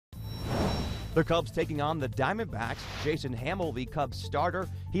The Cubs taking on the Diamondbacks. Jason Hammel, the Cubs starter,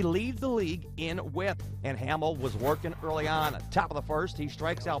 he leads the league in whip, and Hammel was working early on. Top of the first, he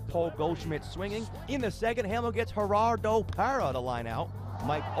strikes out Paul Goldschmidt swinging. In the second, Hammel gets Gerardo Parra to line out,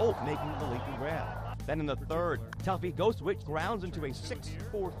 Mike Olt making the leaping grab. Then in the third, Tuffy Goldschmidt grounds into a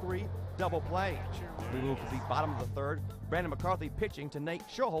 6-4-3 double play. We move to the bottom of the third. Brandon McCarthy pitching to Nate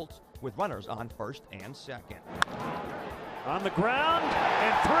Schultz with runners on first and second. On the ground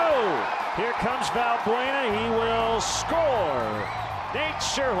and through. Here comes Valbuena. He will score. Nate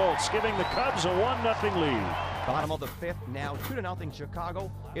Schultz giving the Cubs a 1-0 lead. Bottom of the fifth, now 2-0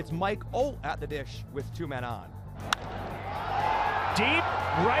 Chicago. It's Mike Olt at the dish with 2 men on. Deep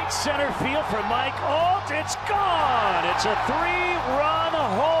right center field for Mike Olt. It's gone. It's a 3-run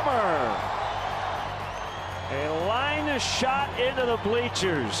homer. A line shot into the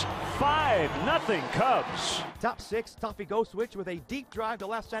bleachers. 5-0 Cubs. Top six, Tuffy Goldschmidt with a deep drive to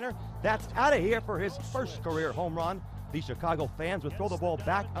left center. That's out of here for his first career home run. The Chicago fans would throw the ball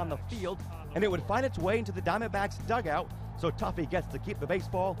back on the field, and it would find its way into the Diamondbacks dugout. So Tuffy gets to keep the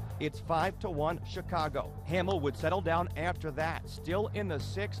baseball. It's 5-1 Chicago. Hammel would settle down after that. Still in the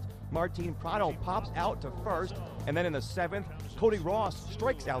sixth, Martin Prado pops out to first. And then in the seventh, Cody Ross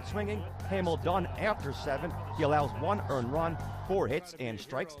strikes out swinging. Hammel done after 7. He allows 1 earned run, 4 hits, and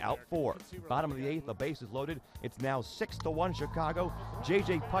strikes out 4. Bottom of the eighth, the base is loaded. It's now 6-1 Chicago.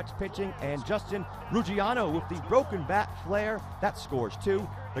 J.J. Putz pitching, and Justin Ruggiano with the broken bat flare. That scores 2.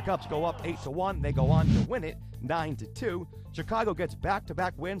 The Cubs go up 8-1. They go on to win it 9-2. Chicago gets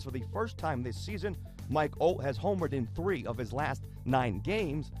back-to-back wins for the first time this season. Mike Olt has homered in 3 of his last 9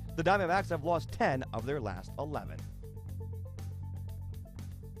 games. The Diamondbacks have lost 10 of their last 11.